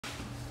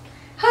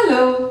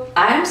Hello,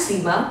 I am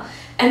Seema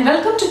and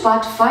welcome to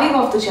part 5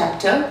 of the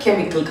chapter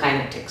Chemical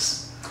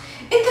Kinetics.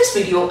 In this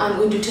video, I'm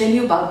going to tell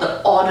you about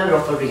the order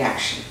of a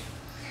reaction.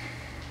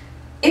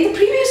 In the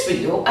previous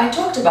video, I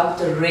talked about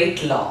the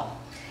rate law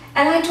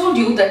and I told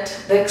you that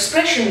the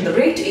expression, the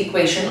rate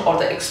equation or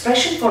the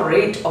expression for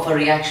rate of a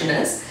reaction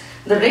is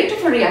the rate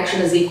of a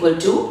reaction is equal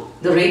to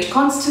the rate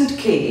constant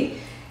K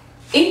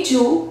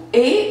into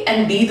A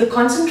and B, the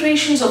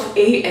concentrations of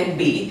A and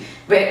B,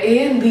 where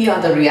A and B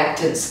are the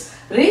reactants,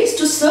 raised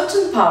to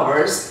certain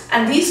powers,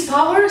 and these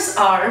powers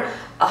are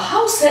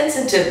how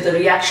sensitive the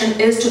reaction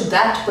is to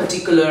that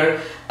particular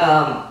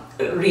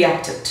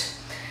reactant.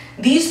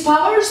 These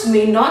powers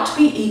may not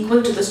be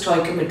equal to the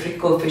stoichiometric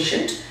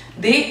coefficient.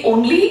 They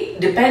only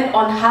depend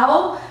on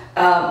how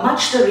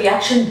much the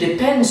reaction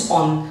depends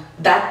on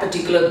that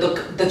particular,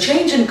 the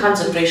change in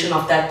concentration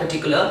of that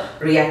particular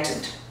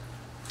reactant.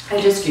 I'll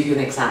just give you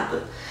an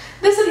example.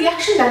 There's a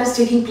reaction that is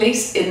taking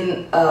place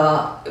in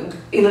a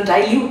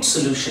dilute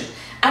solution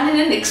and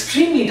in an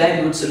extremely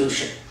dilute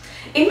solution.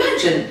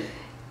 Imagine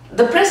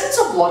the presence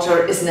of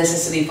water is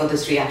necessary for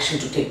this reaction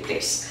to take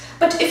place.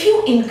 But if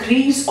you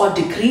increase or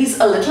decrease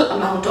a little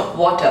amount of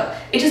water,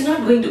 it is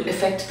not going to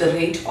affect the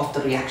rate of the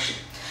reaction.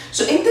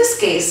 So in this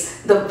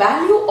case, the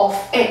value of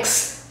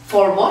X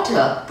for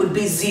water would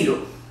be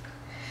 0.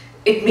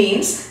 It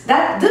means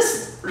that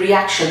this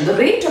reaction, the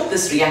rate of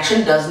this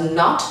reaction does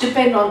not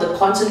depend on the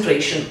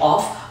concentration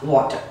of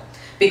water,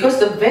 because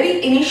the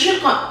very initial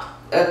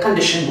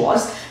condition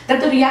was that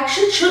the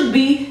reaction should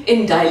be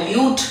in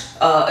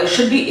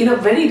a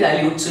very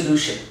dilute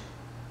solution.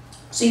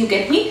 So you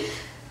get me?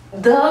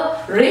 The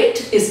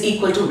rate is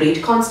equal to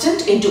rate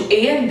constant into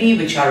A and B,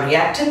 which are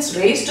reactants,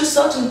 raised to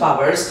certain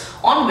powers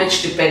on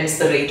which depends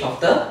the rate of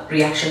the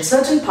reaction,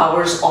 certain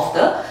powers of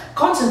the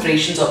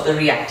concentrations of the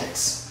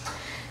reactants.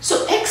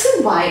 So X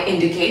and Y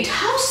indicate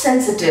how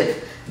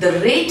sensitive the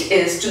rate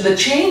is to the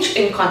change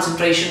in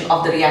concentration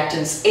of the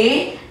reactants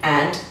A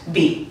and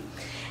B.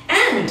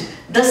 And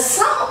the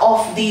sum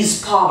of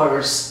these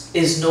powers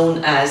is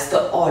known as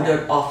the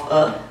order of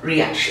a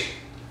reaction.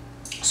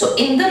 So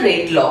in the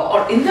rate law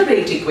or in the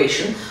rate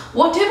equation,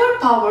 whatever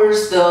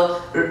powers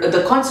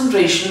the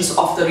concentrations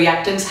of the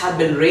reactants have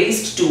been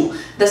raised to,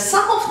 the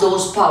sum of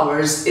those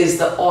powers is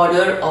the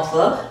order of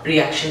a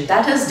reaction.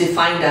 That is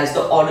defined as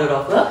the order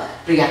of a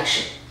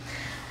reaction.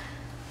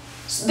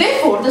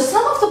 Therefore, the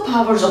sum of the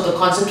powers of the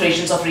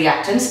concentrations of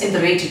reactants in the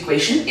rate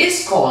equation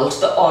is called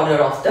the order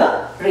of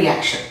the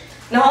reaction.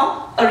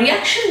 Now, a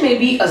reaction may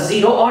be a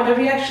zero-order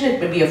reaction, it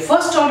may be a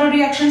first-order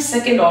reaction,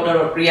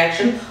 second-order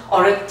reaction,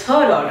 or a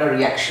third-order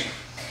reaction.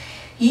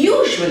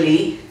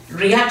 Usually,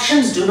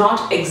 reactions do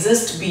not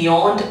exist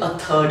beyond a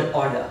third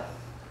order.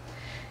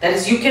 That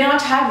is, you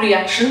cannot have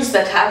reactions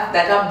that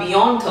are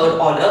beyond third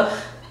order,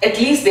 at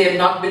least they have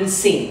not been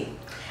seen.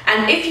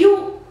 And if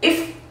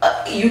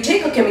you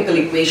take a chemical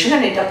equation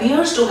and it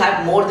appears to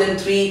have more than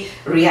 3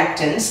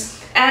 reactants,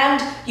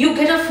 and you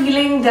get a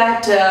feeling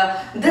that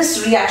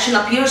this reaction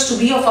appears to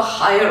be of a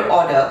higher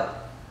order,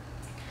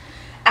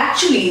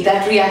 actually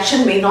that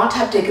reaction may not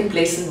have taken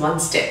place in one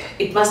step.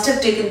 It must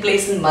have taken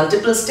place in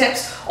multiple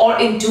steps or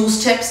in 2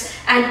 steps,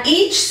 and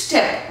each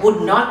step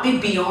would not be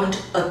beyond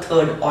a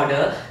third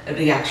order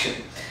reaction.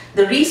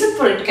 The reason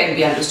for it can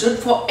be understood.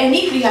 For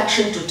any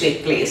reaction to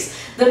take place,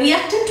 the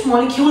reactant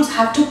molecules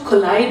have to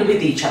collide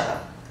with each other.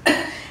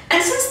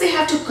 And since they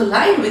have to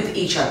collide with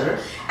each other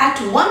at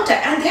one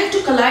time, and they have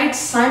to collide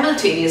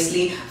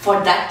simultaneously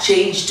for that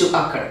change to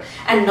occur.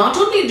 And not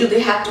only do they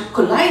have to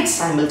collide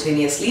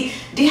simultaneously,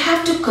 they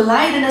have to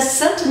collide in a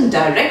certain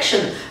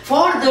direction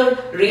for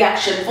the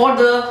reaction, for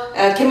the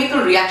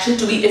chemical reaction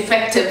to be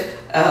effective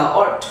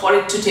or for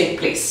it to take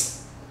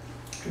place.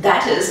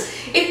 That is,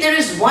 if there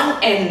is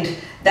one end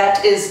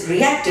that is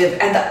reactive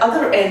and the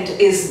other end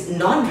is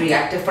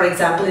non-reactive, for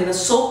example in a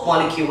soap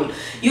molecule,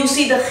 you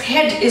see the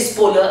head is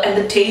polar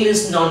and the tail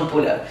is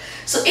non-polar.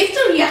 So if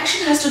the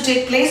reaction has to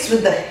take place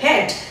with the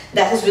head,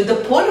 that is with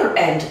the polar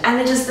end, and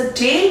it is the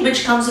tail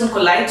which comes and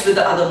collides with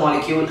the other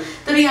molecule,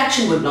 the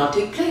reaction would not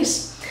take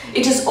place.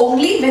 It is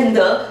only when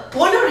the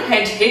polar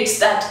head hits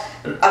that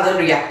other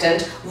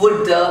reactant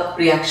would the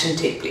reaction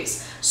take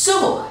place.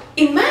 So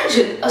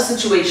imagine a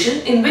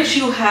situation in which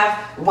you have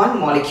one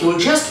molecule,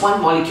 just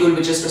one molecule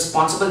which is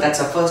responsible,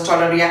 that's a first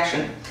order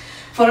reaction.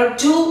 For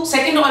a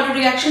second order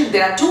reaction,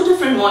 there are 2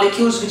 different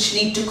molecules which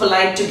need to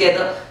collide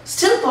together,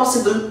 still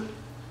possible.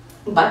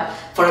 But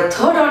for a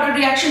third order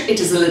reaction,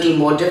 it is a little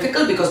more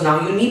difficult because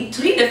now you need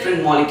 3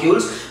 different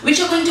molecules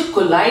which are going to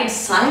collide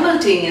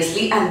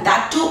simultaneously, and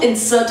that too in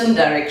certain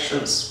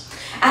directions.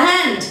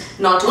 And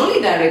not only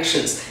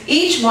directions,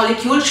 each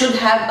molecule should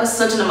have a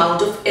certain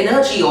amount of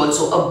energy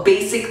also, a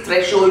basic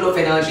threshold of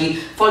energy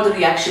for the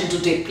reaction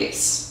to take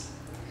place.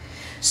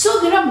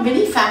 So there are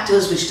many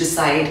factors which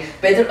decide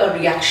whether a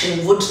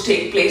reaction would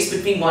take place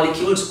between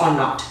molecules or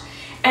not.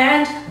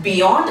 And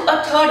beyond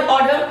a third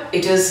order,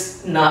 it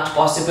is not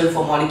possible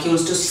for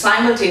molecules to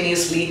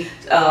simultaneously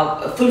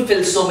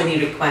fulfill so many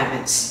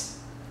requirements.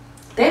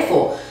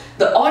 Therefore,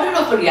 The order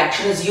of a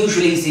reaction is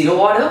usually zero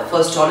order,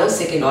 first order,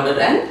 second order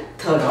and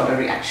third order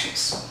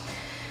reactions.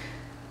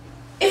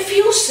 If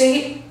you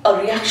say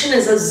a reaction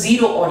is a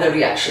zero order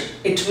reaction,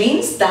 it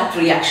means that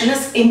reaction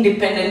is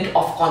independent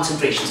of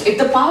concentrations. If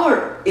the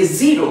power is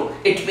zero,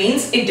 it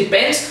means it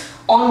depends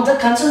on the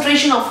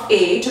concentration of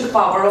A to the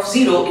power of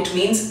zero. It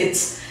means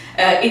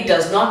it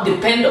does not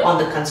depend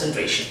on the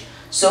concentration.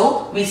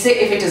 So we say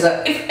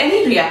if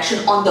any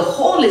reaction on the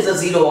whole is a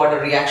zero order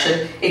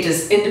reaction, it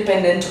is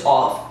independent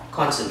of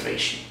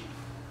concentration.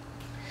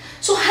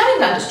 So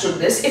having understood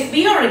this, if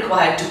we are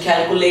required to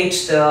calculate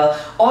the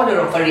order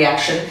of a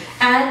reaction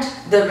and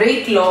the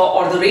rate law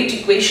or the rate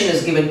equation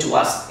is given to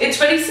us, it's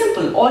very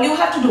simple. All you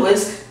have to do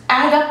is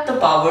add up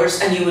the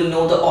powers and you will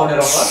know the order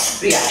of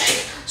a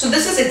reaction. So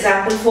this is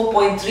example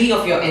 4.3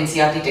 of your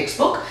NCERT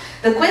textbook.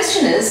 The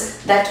question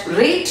is that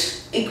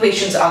rate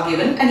equations are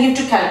given and you have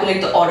to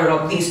calculate the order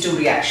of these two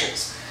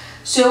reactions.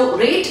 So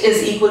rate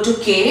is equal to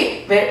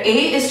K, where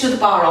A is to the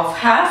power of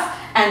half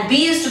and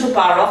B is to the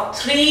power of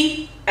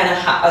 3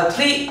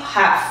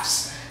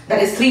 halves,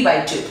 that is 3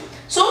 by 2.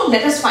 So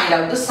let us find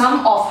out the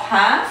sum of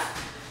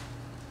half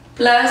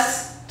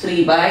plus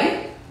 3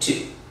 by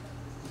 2.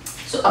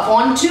 So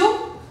upon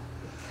 2,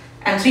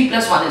 and 3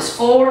 plus 1 is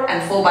 4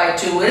 and 4 by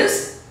 2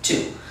 is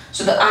 2.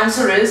 So the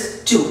answer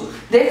is 2.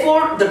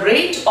 Therefore the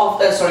rate of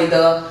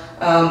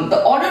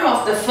the order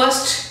of the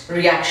first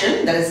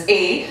reaction, that is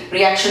A,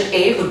 reaction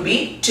A would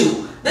be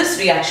 2. This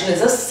reaction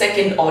is a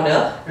second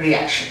order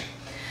reaction.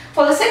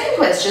 For the second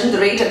question, the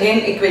rate again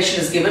equation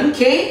is given.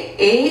 K,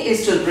 A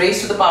is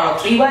raised to the power of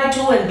 3 by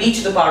 2 and B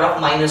to the power of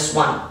minus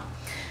 1.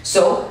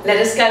 So let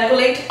us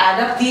calculate,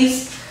 add up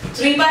these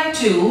 3 by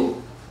 2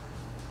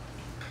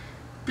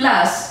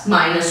 plus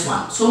minus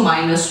 1. So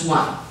minus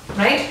 1,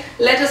 right?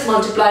 Let us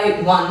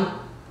multiply 1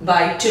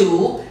 by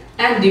 2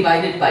 and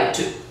divide it by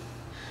 2.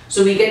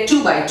 So we get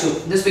 2 by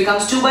 2. This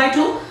becomes 2 by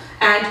 2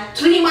 and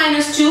 3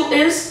 minus 2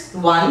 is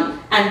 1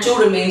 and 2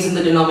 remains in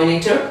the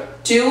denominator,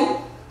 2.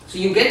 So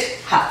you get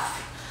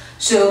half.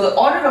 So the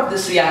order of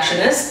this reaction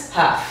is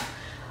half.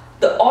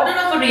 The order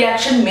of a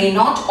reaction may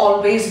not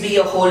always be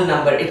a whole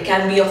number. It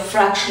can be a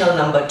fractional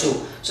number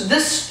too. So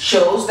this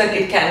shows that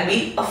it can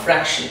be a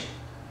fraction.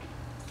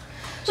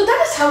 So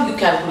that is how you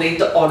calculate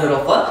the order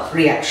of a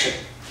reaction.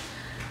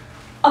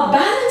 A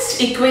balanced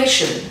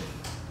equation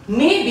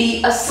may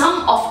be a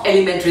sum of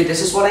elementary.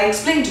 This is what I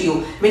explained to you.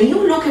 When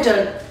you look at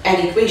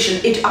an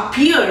equation, it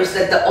appears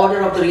that the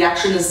order of the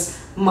reaction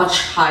is much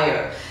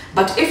higher.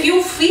 But if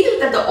you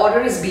feel that the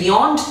order is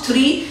beyond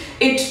 3,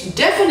 it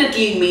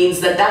definitely means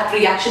that that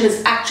reaction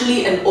is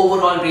actually an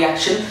overall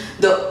reaction.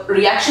 The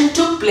reaction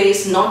took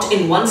place not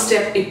in one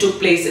step, it took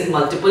place in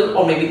multiple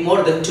or maybe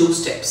more than 2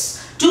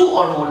 steps. 2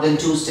 or more than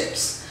 2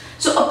 steps.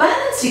 So a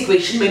balanced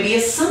equation may be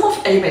a sum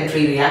of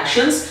elementary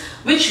reactions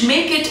which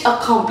make it a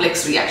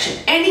complex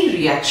reaction. Any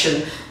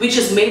reaction which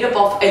is made up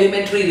of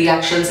elementary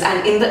reactions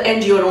and in the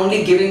end you are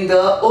only giving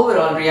the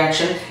overall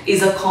reaction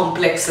is a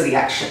complex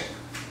reaction.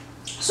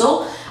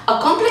 So a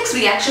complex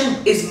reaction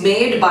is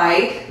made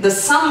by the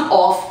sum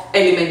of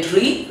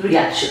elementary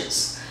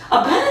reactions.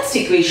 A balanced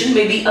equation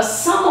may be a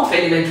sum of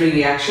elementary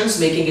reactions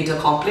making it a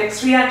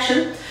complex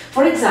reaction.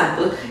 For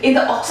example, in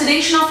the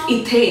oxidation of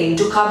ethane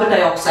to carbon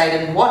dioxide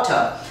and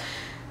water,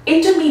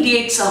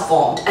 intermediates are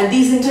formed and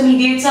these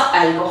intermediates are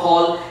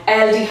alcohol,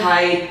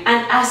 aldehyde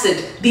and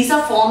acid. These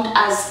are formed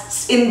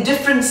as in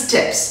different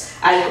steps.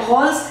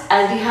 Alcohols,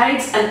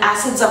 aldehydes and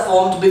acids are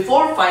formed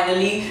before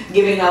finally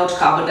giving out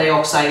carbon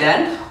dioxide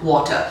and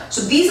water.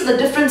 So these are the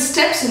different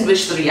steps in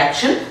which the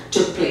reaction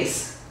took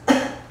place.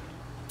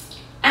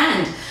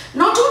 And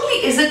not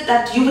only is it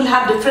that you will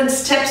have different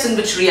steps in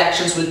which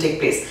reactions will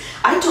take place.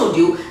 I told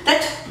you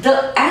that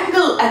the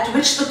angle at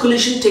which the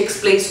collision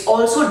takes place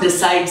also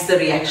decides the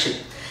reaction.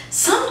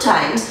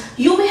 Sometimes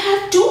you may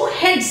have 2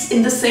 heads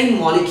in the same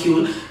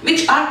molecule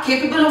which are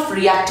capable of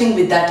reacting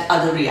with that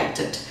other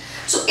reactant.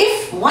 So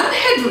if one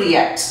head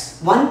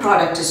reacts, one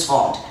product is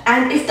formed,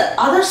 and if the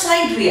other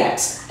side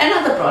reacts,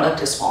 another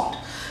product is formed.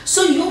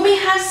 So you may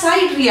have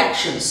side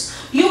reactions,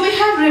 you may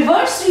have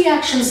reverse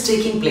reactions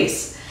taking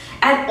place,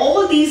 and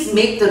all these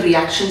make the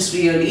reactions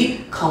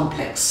really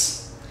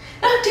complex.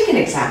 Now take an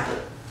example.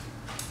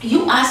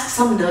 You ask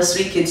some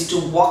nursery kids to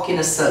walk in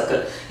a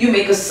circle. You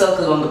make a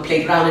circle on the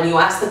playground and you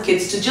ask the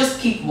kids to just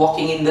keep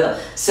walking in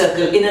the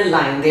circle in a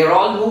line. They're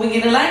all moving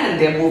in a line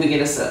and they're moving in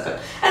a circle.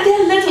 And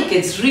they're little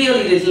kids,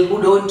 really little,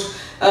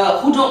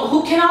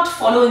 who cannot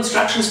follow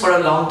instructions for a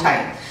long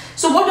time.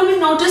 So what do we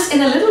notice?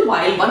 In a little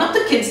while, one of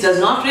the kids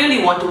does not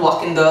really want to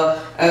walk in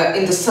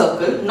the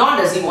circle, nor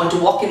does he want to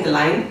walk in the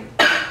line,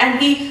 and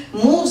he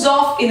moves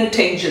off in a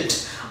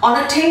tangent. On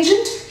a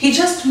tangent, he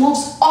just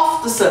moves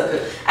off the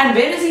circle. And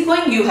where is he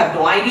going? You have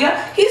no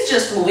idea. He's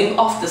just moving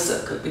off the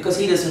circle because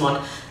he doesn't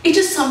want. It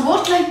is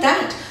somewhat like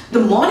that. The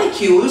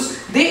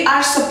molecules, they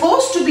are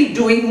supposed to be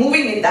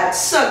moving in that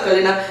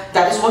circle.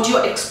 That is what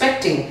you're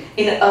expecting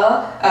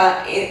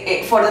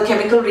for the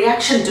chemical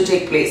reaction to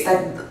take place.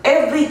 That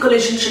every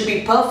collision should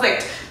be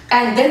perfect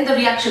and then the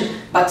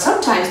reaction. But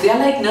sometimes they are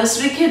like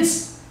nursery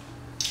kids.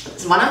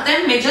 One of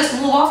them may just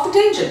move off the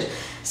tangent.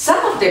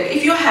 Some of them,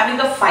 if you're having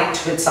a fight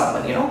with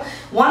someone,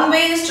 one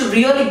way is to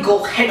really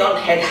go head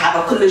on head, have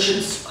a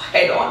collision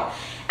head on,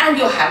 and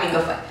you're having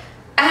a fight.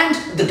 And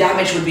the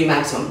damage would be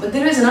maximum. But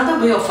there is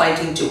another way of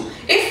fighting too.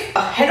 If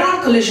a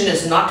head-on collision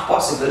is not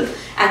possible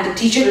and the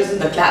teacher is in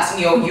the class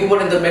and you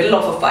were in the middle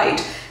of a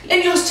fight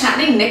and you're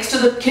standing next to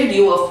the kid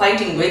you were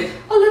fighting with,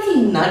 a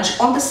little nudge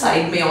on the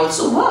side may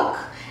also work.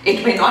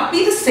 It may not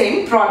be the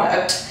same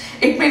product,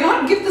 it may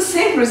not give the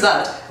same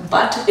result,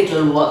 but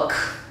it'll work.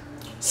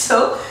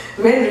 So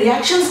when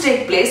reactions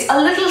take place,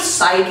 a little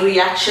side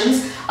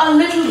reactions, a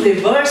little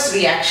reverse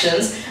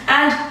reactions,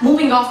 and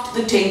moving off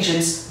to the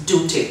tangents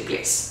do take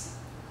place.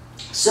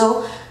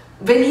 So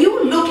when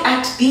you look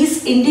at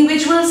these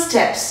individual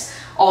steps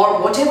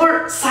or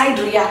whatever side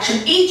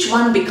reaction, each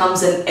one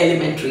becomes an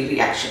elementary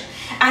reaction.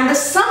 And the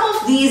sum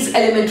of these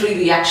elementary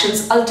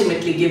reactions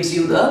ultimately gives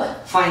you the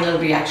final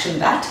reaction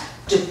that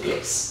took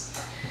place.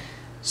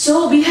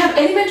 So we have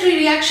elementary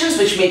reactions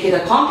which make it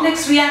a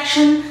complex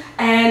reaction,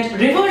 and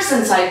reverse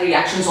and side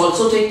reactions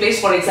also take place.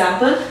 For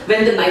example,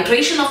 when the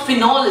nitration of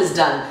phenol is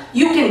done,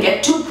 you can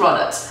get two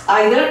products.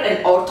 Either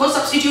an ortho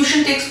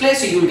substitution takes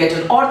place, so you will get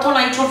an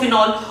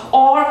ortho-nitrophenol,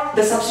 or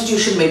the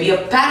substitution may be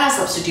a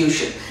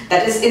para-substitution.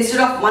 That is, instead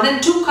of 1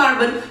 and 2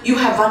 carbon, you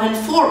have 1 and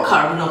 4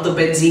 carbon of the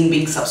benzene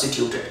being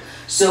substituted.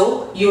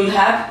 So you will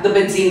have the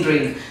benzene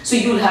ring. So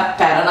you will have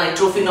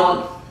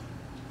para-nitrophenol.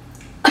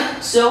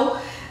 So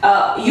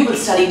you will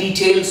study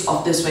details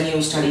of this when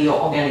you study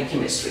your organic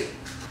chemistry.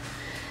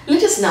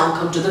 Let us now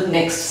come to the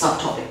next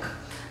subtopic,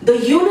 the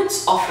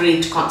units of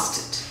rate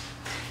constant.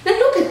 Now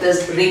look at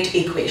this rate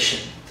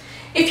equation.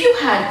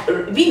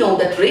 We know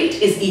that rate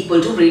is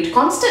equal to rate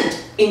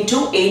constant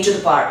into a to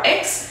the power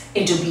x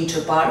into b to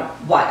the power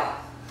y.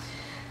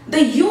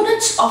 The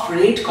units of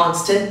rate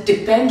constant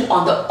depend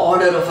on the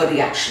order of a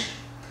reaction.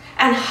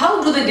 And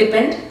how do they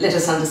depend? Let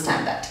us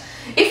understand that.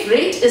 If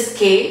rate is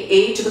k,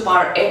 a to the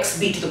power x,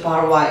 b to the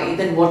power y,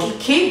 then what will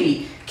k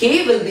be?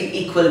 K will be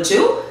equal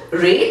to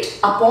rate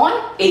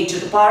upon a to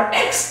the power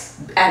x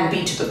and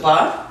b to the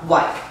power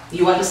y.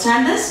 You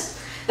understand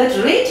this?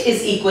 That rate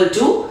is equal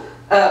to,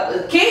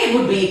 k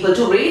would be equal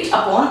to rate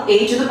upon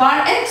a to the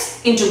power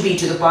x into b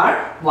to the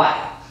power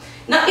y.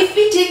 Now if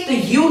we take the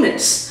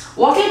units,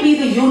 what will be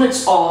the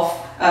units of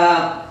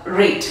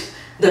rate?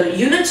 The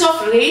units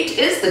of rate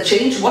is the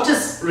change. What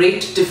is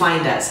rate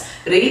defined as?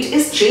 Rate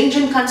is change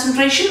in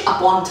concentration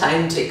upon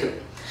time taken.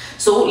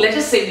 So let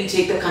us say we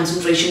take the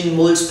concentration in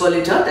moles per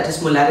liter, that is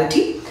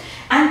molarity,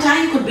 and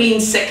time could be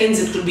in seconds,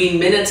 it could be in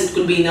minutes, it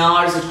could be in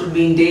hours, it could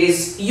be in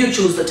days, you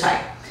choose the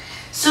time.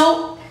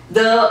 So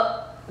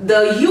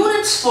the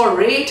units for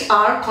rate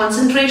are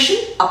concentration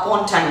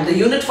upon time, the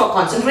unit for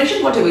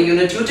concentration, whatever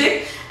unit you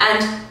take,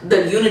 and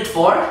the unit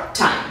for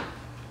time.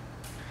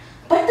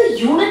 But the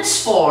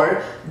units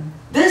for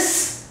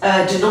this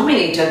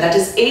denominator, that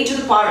is a to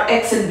the power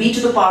x and b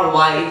to the power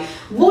y,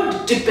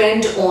 would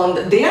depend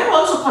on, they are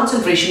also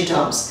concentration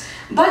terms,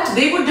 but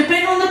they would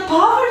depend on the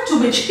power to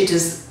which it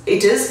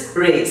is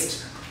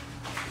raised.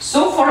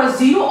 So for a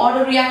zero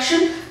order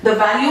reaction, the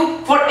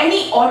value for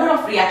any order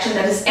of reaction,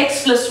 that is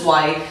x plus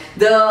y,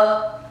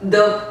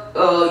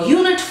 the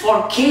unit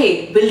for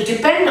k will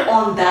depend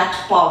on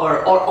that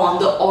power or on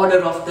the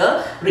order of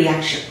the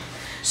reaction.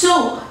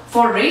 So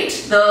for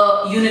rate,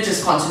 the unit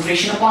is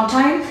concentration upon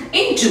time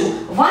into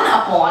 1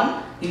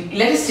 upon,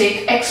 let us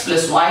take x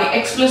plus y,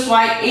 a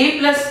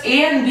plus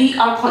a and b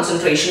are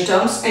concentration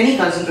terms, any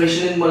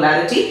concentration in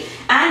molarity,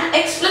 and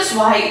x plus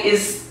y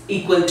is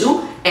equal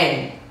to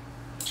n,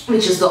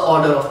 which is the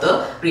order of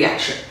the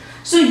reaction.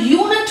 So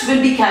unit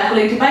will be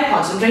calculated by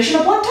concentration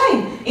upon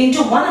time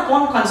into 1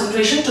 upon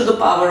concentration to the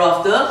power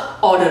of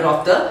the order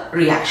of the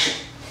reaction.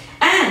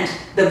 And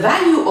the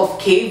value of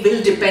k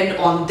will depend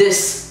on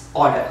this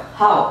order.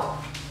 How?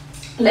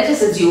 Let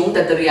us assume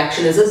that the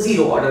reaction is a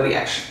zero order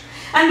reaction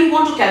and we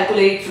want to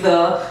calculate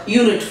the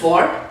unit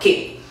for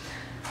k.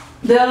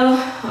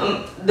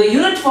 The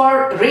unit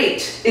for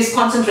rate is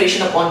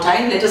concentration upon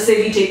time. Let us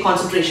say we take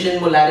concentration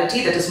in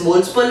molarity, that is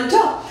moles per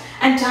liter,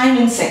 and time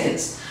in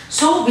seconds.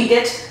 So we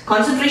get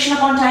concentration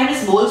upon time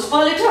is moles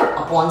per liter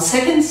upon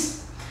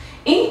seconds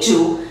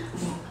into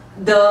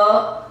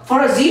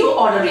for a zero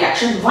order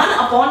reaction, 1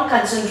 upon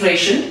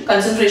concentration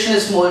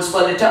is moles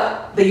per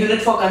liter, the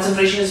unit for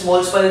concentration is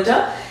moles per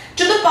liter,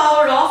 to the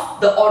power of,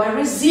 the order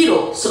is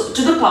 0, so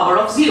to the power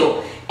of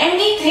 0.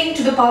 Anything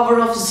to the power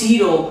of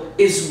 0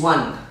 is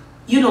 1.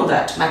 You know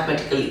that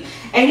mathematically.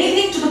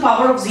 Anything to the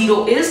power of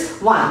 0 is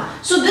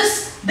 1. So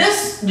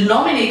this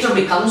denominator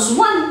becomes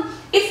 1.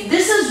 If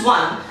this is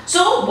 1,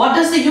 so what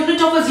does the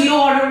unit of a zero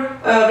order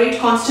rate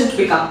constant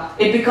become?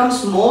 It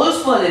becomes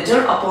moles per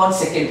liter upon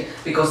second,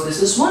 because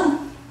this is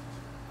 1.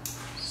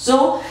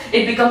 So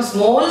it becomes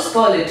moles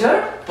per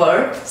liter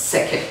per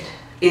second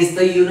is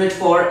the unit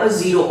for a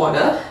zero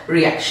order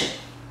reaction.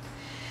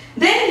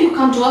 Then you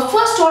come to a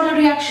first order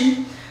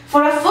reaction.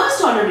 For a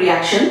first order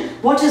reaction,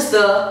 what is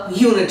the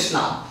unit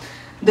now?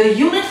 The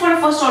unit for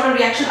a first order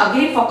reaction,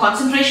 again for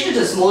concentration, it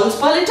is moles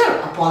per liter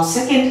upon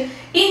second.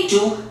 into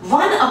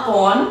 1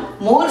 upon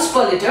moles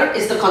per liter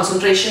is the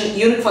concentration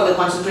unit for the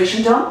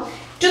concentration term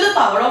to the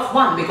power of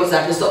 1, because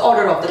that is the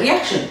order of the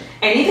reaction.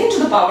 Anything to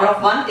the power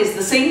of 1 is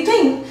the same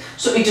thing.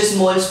 So it is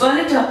moles per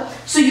liter.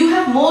 So you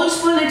have moles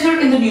per liter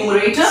in the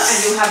numerator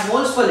and you have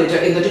moles per liter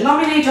in the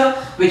denominator,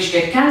 which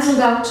get cancelled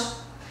out.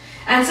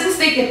 And since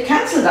they get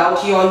cancelled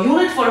out, your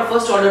unit for a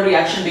first order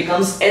reaction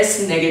becomes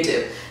S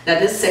negative,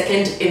 that is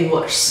second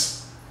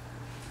inverse.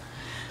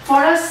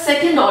 For a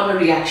second order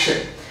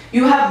reaction,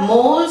 you have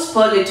moles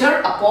per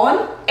liter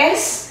upon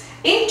S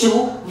into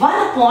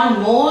 1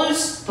 upon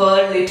moles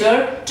per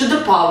liter to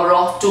the power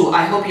of 2.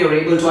 I hope you're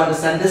able to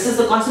understand. This is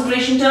the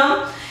concentration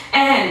term,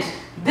 and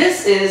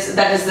this is,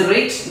 that is the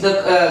rate,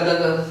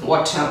 the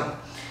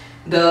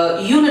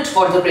unit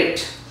for the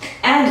rate.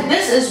 And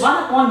this is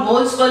 1 upon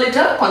moles per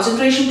liter,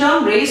 concentration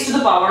term, raised to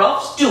the power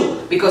of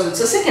 2, because it's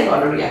a second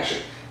order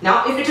reaction.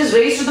 Now if it is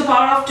raised to the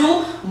power of 2,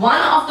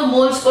 1 of the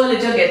moles per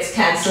liter gets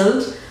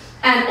cancelled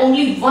and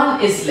only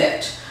 1 is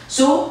left.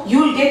 So you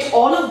will get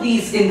all of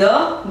these in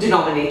the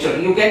denominator.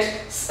 You get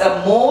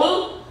a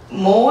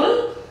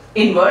mole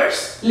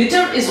inverse,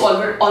 liter is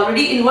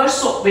already inverse,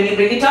 so when you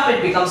bring it up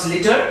it becomes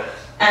liter,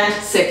 and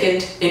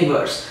second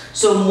inverse.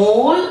 So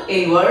mole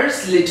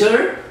inverse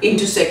liter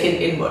into second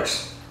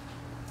inverse.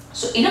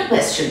 So in a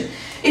question,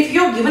 if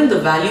you're given the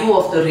value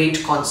of the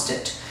rate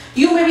constant,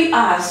 you may be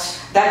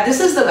asked that this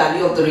is the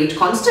value of the rate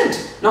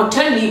constant. Now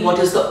tell me what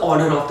is the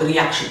order of the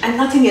reaction, and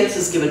nothing else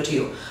is given to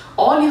you.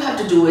 All you have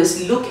to do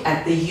is look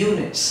at the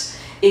units.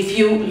 If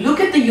you look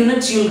at the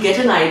units, you'll get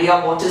an idea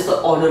what is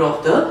the order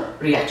of the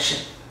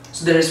reaction.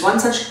 So there is one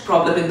such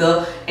problem in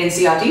the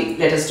NCERT.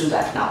 Let us do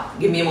that now.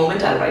 Give me a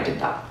moment, I'll write it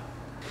down.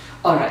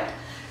 Alright,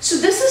 so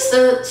this is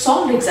the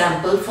solved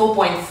example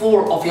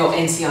 4.4 of your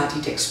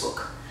NCERT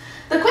textbook.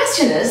 The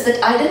question is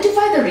that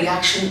identify the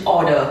reaction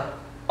order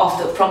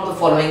of from the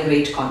following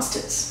rate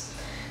constants.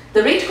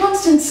 The rate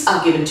constants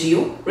are given to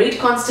you. Rate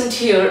constant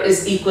here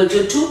is equal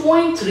to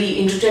 2.3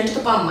 into 10 to the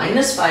power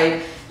minus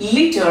 5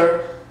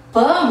 liter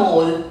per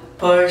mole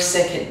per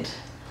second.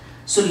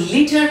 So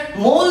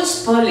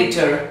moles per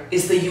liter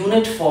is the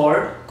unit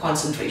for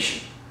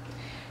concentration.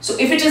 So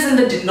if it is in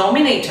the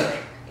denominator,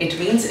 it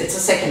means it's a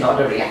second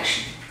order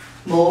reaction.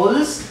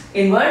 Moles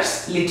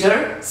inverse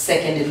liter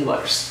second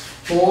inverse.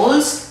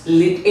 Moles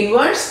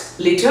inverse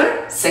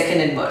liter second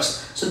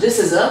inverse. So this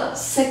is a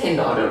second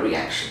order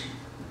reaction.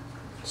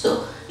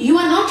 So you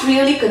are not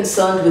really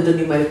concerned with the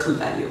numerical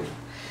value.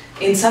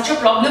 In such a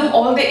problem,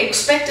 all they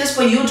expect is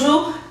for you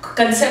to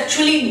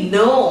conceptually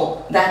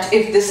know that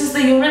if this is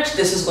the unit,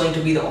 this is going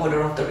to be the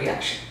order of the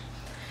reaction.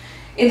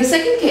 In the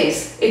second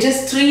case, it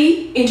is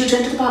 3 into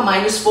 10 to the power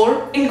minus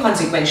 4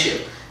 inconsequential.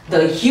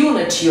 The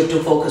unit you have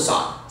to focus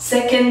on,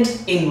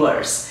 second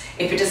inverse.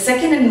 If it is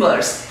second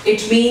inverse,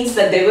 it means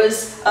that there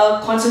was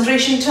a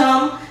concentration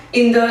term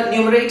in the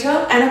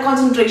numerator and a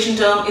concentration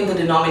term in the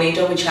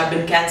denominator which have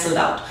been cancelled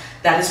out.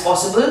 That is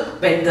possible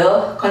when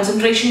the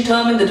concentration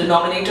term in the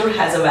denominator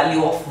has a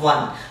value of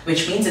 1,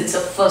 which means it's a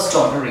first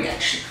order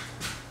reaction.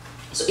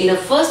 So in a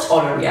first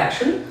order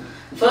reaction,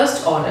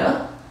 first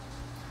order,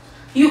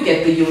 you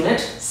get the unit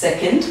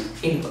second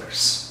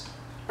inverse,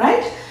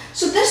 right?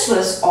 So this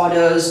was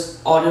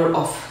order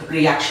of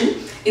reaction.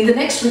 In the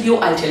next video,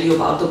 I'll tell you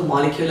about the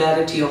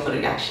molecularity of a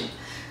reaction.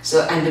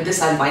 So, and with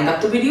this, I'll wind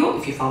up the video.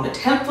 If you found it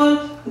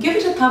helpful, give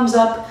it a thumbs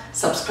up,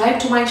 subscribe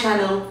to my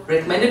channel,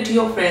 recommend it to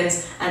your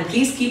friends, and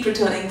please keep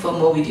returning for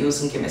more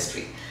videos in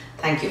chemistry.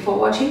 Thank you for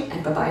watching,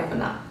 and bye-bye for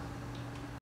now.